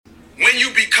When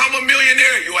you become a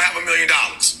millionaire, you'll have $1 million.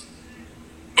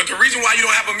 But the reason why you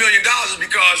don't have $1 million is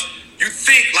because you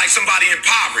think like somebody in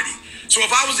poverty. So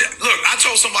if I was, look, I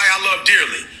told somebody I love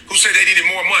dearly who said they needed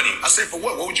more money. I said, for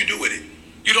what? What would you do with it?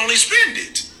 You'd only spend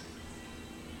it.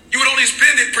 You would only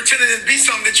spend it pretending to be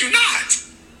something that you're not.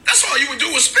 That's all you would do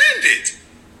is spend it.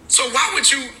 So why would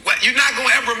you're not going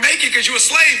to ever make it because you're a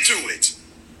slave to it.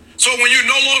 So when you're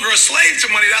no longer a slave to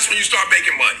money, that's when you start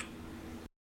making money.